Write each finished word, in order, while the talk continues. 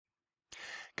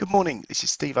Good morning, this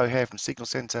is Steve O'Hare from Signal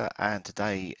Centre, and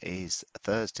today is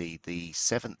Thursday, the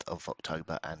 7th of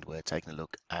October, and we're taking a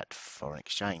look at foreign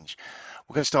exchange.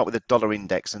 We're going to start with the dollar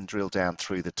index and drill down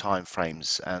through the time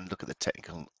frames and look at the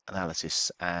technical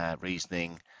analysis,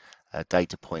 reasoning,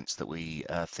 data points that we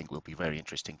think will be very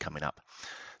interesting coming up.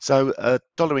 So,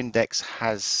 dollar index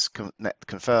has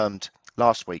confirmed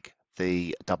last week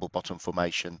the double bottom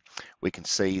formation. We can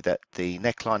see that the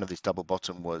neckline of this double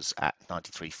bottom was at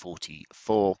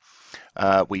 93.44.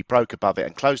 We broke above it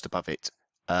and closed above it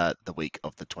the week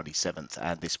of the 27th,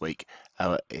 and this week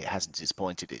it hasn't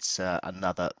disappointed. It's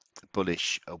another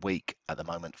bullish week at the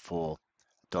moment for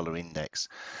dollar index.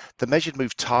 The measured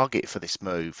move target for this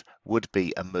move would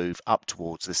be a move up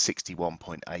towards the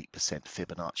 61.8%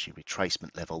 Fibonacci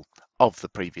retracement level of the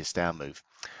previous down move.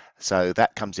 So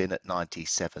that comes in at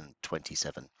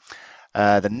 97.27.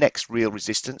 The next real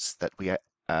resistance that we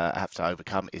have to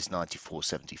overcome is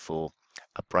 94.74,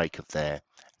 a break of there,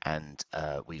 and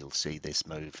we'll see this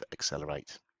move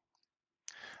accelerate.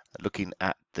 Looking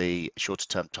at the shorter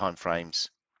term time frames,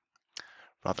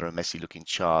 rather a messy looking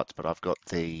chart, but I've got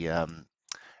the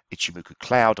Ichimoku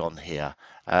cloud on here.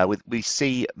 We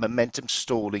see momentum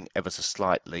stalling ever so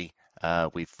slightly.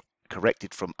 We've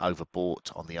corrected from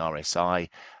overbought on the RSI,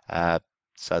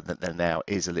 so that there now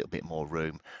is a little bit more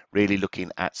room. Really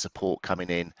looking at support coming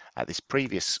in at this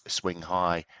previous swing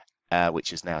high, which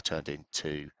has now turned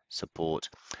into support.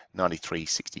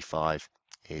 93.65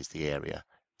 is the area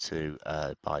to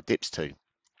buy dips to.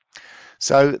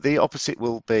 So the opposite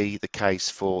will be the case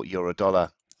for euro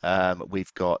dollar.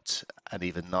 We've got an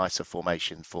even nicer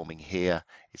formation forming here.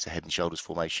 It's a head and shoulders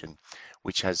formation,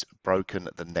 which has broken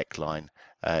the neckline.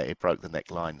 It broke the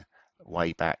neckline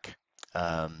way back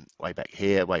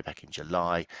here, way back in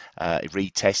July. It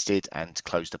retested and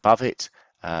closed above it.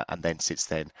 And then since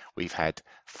then, we've had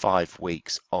 5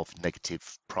 weeks of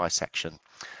negative price action.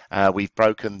 We've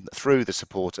broken through the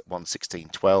support at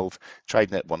 116.12,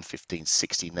 trading at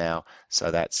 115.60 now, so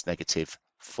that's negative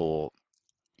for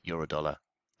euro dollar.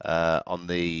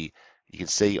 You can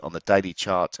see on the daily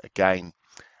chart again,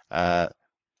 where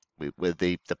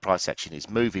the price action is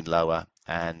moving lower,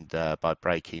 and by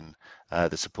breaking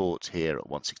the support here at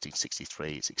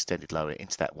 116.63, it's extended lower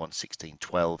into that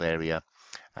 116.12 area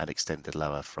and extended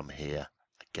lower from here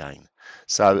again.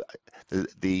 So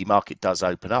the market does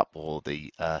open up, or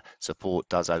the support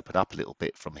does open up a little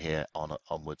bit from here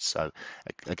onwards. So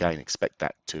again, expect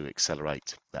that to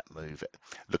accelerate that move,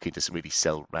 looking to really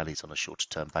sell rallies on a shorter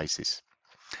term basis.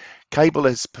 Cable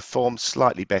has performed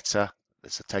slightly better.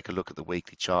 Let's take a look at the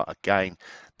weekly chart again.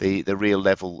 The real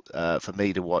level for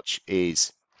me to watch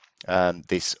is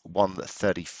this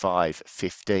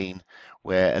 135.15.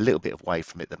 We're a little bit away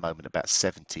from it at the moment, about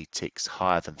 70 ticks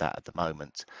higher than that at the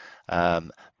moment.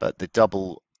 But the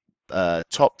double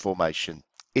top formation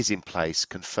is in place,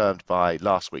 confirmed by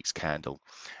last week's candle,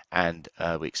 and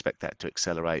we expect that to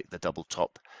accelerate. The double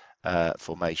top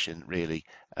formation really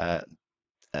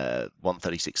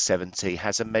 136.70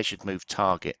 has a measured move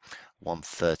target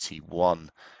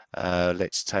 131.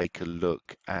 Let's take a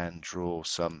look and draw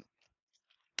some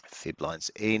fib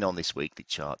lines in on this weekly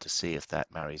chart to see if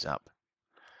that marries up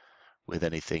with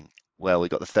anything. Well, we've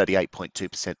got the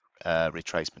 38.2%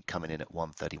 retracement coming in at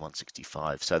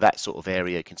 131.65. So that sort of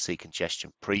area, you can see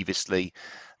congestion previously.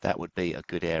 That would be a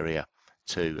good area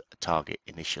to target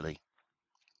initially.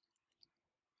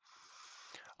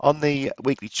 On the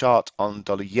weekly chart on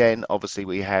dollar yen, obviously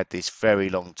we had this very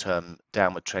long-term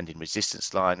downward trending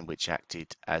resistance line, which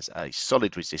acted as a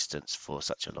solid resistance for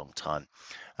such a long time.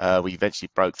 We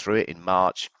eventually broke through it in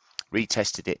March,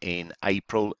 retested it in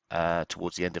April,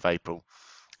 towards the end of April,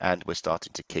 and we're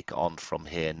starting to kick on from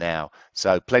here now.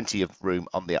 So plenty of room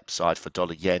on the upside for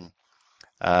dollar yen.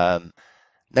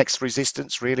 Next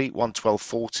resistance really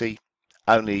 112.40,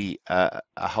 only a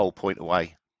whole point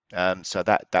away. So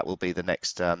that will be the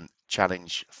next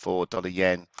challenge for dollar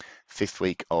yen. 5th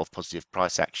week of positive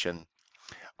price action.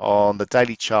 On the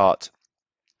daily chart,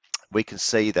 we can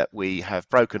see that we have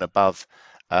broken above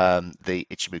the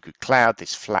Ichimoku cloud,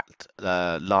 this flat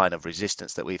line of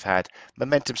resistance that we've had.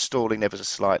 Momentum stalling ever so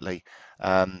slightly,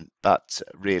 but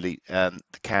really the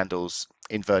candle's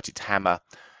inverted hammer.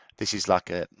 This is like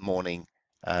a morning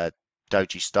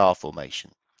doji star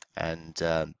formation, and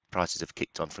prices have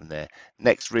kicked on from there.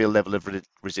 Next real level of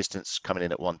resistance coming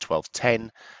in at 112.10.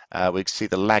 We can see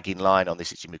the lagging line on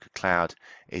this Ichimoku cloud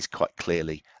is quite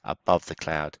clearly above the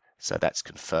cloud, so that's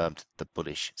confirmed the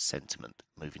bullish sentiment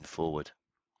moving forward.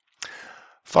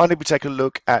 Finally, we take a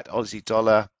look at Aussie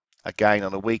dollar again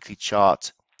on a weekly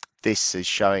chart. This is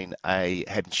showing a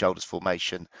head and shoulders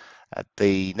formation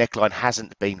The neckline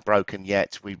hasn't been broken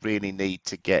yet. We really need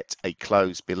to get a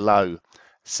close below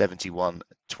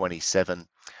 71.27,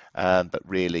 but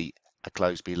really a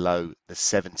close below the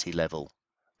 70 level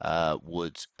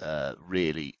would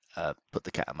really put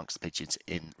the cat amongst the pigeons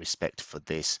in respect for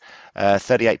this.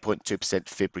 38.2%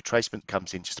 fib retracement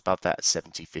comes in just above that at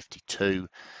 70.52.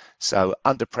 So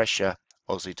under pressure,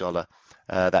 Aussie dollar.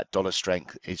 That dollar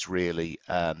strength is really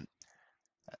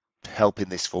helping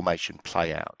this formation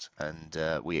play out, and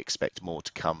we expect more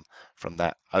to come from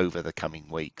that over the coming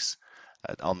weeks.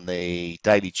 On the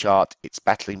daily chart, it's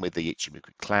battling with the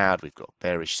Ichimoku cloud. We've got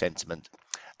bearish sentiment,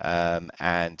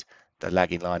 and the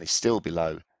lagging line is still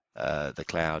below the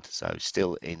cloud, so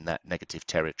still in that negative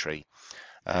territory.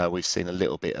 We've seen a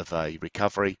little bit of a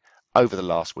recovery over the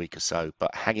last week or so,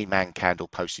 but hanging man candle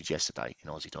posted yesterday in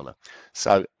Aussie dollar.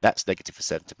 So that's negative for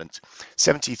sentiment.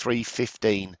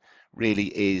 73.15 really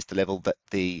is the level that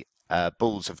the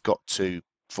bulls have got to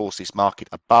force this market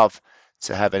above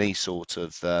to have any sort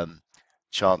of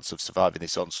chance of surviving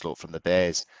this onslaught from the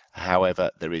bears.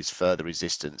 However, there is further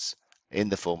resistance in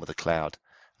the form of the cloud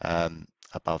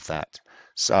above that.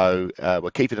 So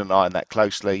we're keeping an eye on that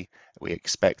closely. We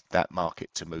expect that market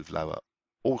to move lower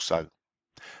also.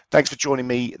 Thanks for joining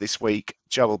me this week.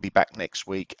 Joe will be back next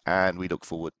week, and we look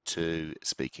forward to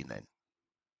speaking then.